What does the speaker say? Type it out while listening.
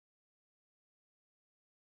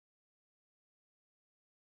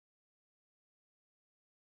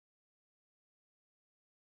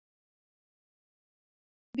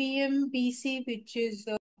BMBC, which is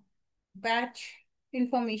a batch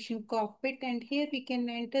information cockpit, and here we can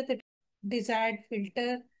enter the desired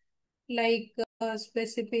filter like a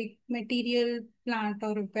specific material, plant,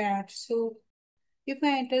 or a batch. So if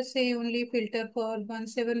I enter say only filter for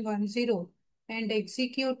 1710 and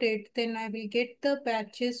execute it, then I will get the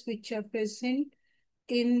batches which are present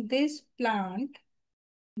in this plant,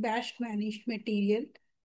 batch managed material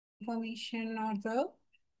information or the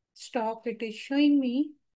stock it is showing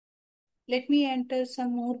me. Let me enter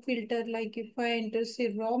some more filter, like if I enter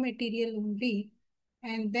say raw material only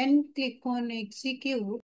and then click on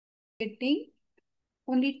execute, getting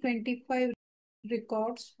only 25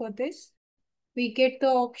 records for this. We get the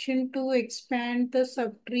option to expand the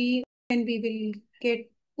subtree and we will get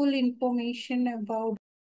full information about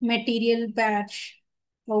material batch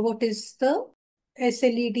or what is the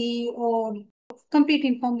SLED or complete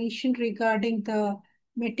information regarding the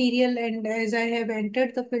material. And as I have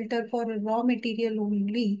entered the filter for raw material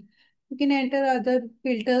only, you can enter other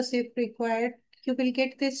filters if required. You will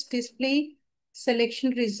get this display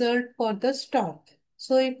selection result for the stock.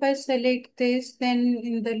 So if I select this, then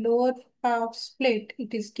in the lower half split,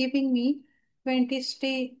 it is giving me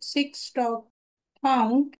 26 stock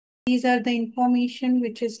found. These are the information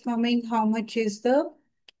which is coming, how much is the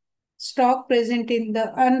stock present in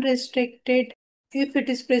the unrestricted. If it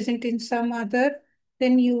is present in some other,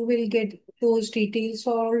 then you will get those details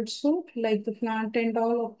also, like the plant and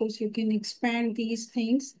all. Of course, you can expand these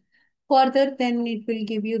things further, then it will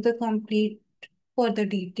give you the complete further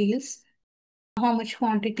details. How much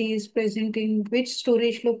quantity is present in which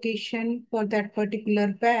storage location for that particular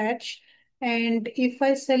batch. And if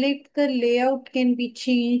I select the layout can be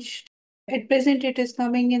changed. At present, it is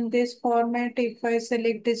coming in this format. If I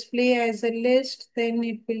select display as a list, then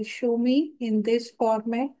it will show me in this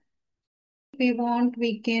format. If we want,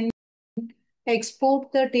 we can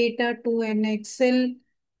export the data to an Excel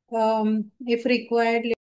if required.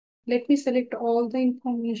 Let me select all the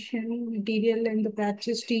information, material, and the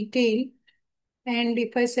batches detail. And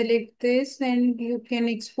if I select this, then you can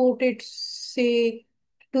export it, say,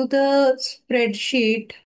 to the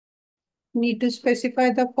spreadsheet. Need to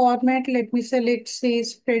specify the format. Let me select, say,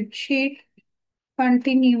 spreadsheet,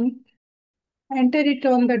 continue, enter it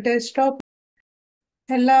on the desktop,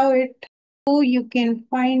 allow it. So you can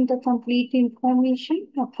find the complete information.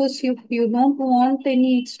 Of course, if you don't want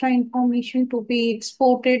any extra information to be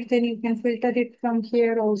exported, then you can filter it from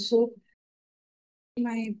here also.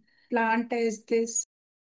 My plant as this,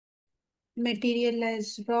 material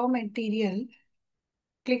as raw material.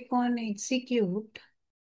 Click on execute.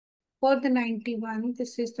 For the 91,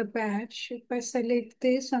 this is the batch. If I select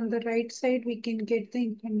this on the right side, we can get the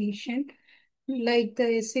information like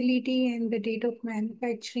the SLED and the date of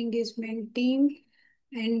manufacturing is maintained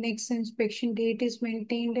and next inspection date is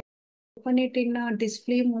maintained. Open it in a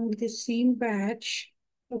display mode, the same batch.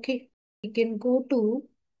 Okay, we can go to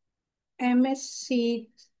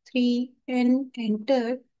MSC3N,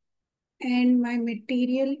 enter, and my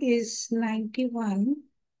material is 91.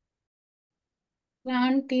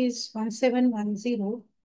 Plant is 1710.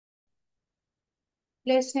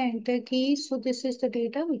 Press the enter key. So this is the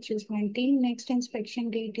data which is maintained. Next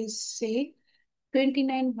inspection date is say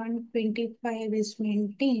 29/1/25 is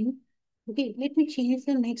maintained. Okay, let me change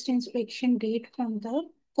the next inspection date from the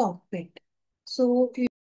cockpit. So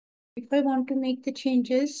if I want to make the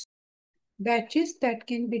changes, batches that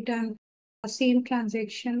can be done, same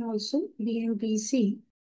transaction also, BMBC.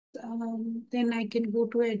 Then I can go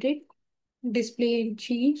to edit, display and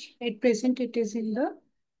change. At present, it is in the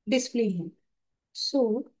display mode.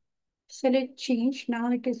 So select change.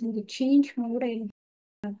 Now it is in the change mode and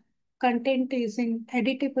content is in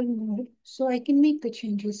editable mode. So I can make the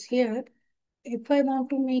changes here. If I want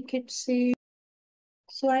to make it say,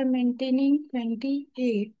 so I'm maintaining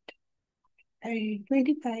 28 and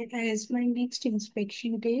 25 as my next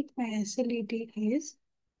inspection date. My SLA date is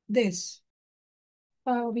this.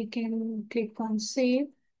 We can click on save.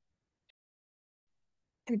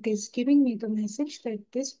 It is giving me the message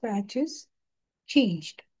that this batch is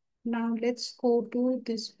changed. Now let's go to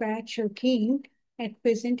this batch again. At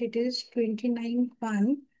present it is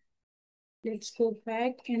 29/1. Let's go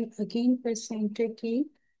back and again press enter key.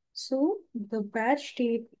 So the batch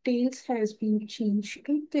details has been changed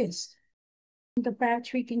to this. In the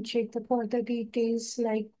batch we can check the further details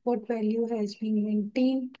like what value has been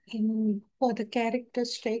maintained in for the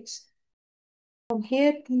characteristics. From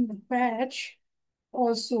here in the batch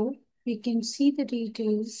also we can see the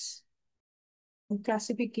details, the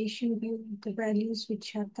classification view, the values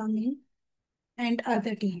which are coming and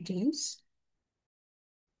other details.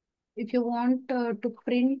 If you want to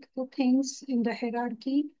print the things in the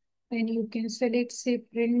hierarchy, then you can select, say,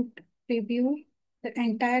 print preview, the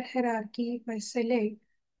entire hierarchy. If I select,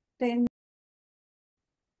 then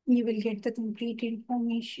you will get the complete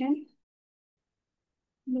information.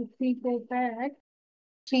 Let me go back.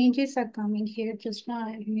 Changes are coming here. Just now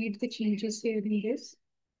I made the changes here in this.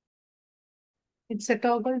 It's a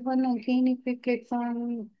toggle one again. If we click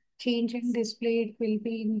on change and display, it will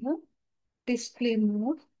be in the display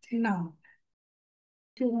mode now.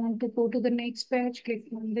 If you want to go to the next page, click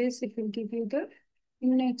on this. It will give you the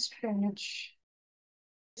next page.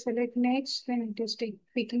 Select next, then it is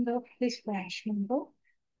picking up this batch number.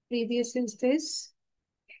 Previous is this.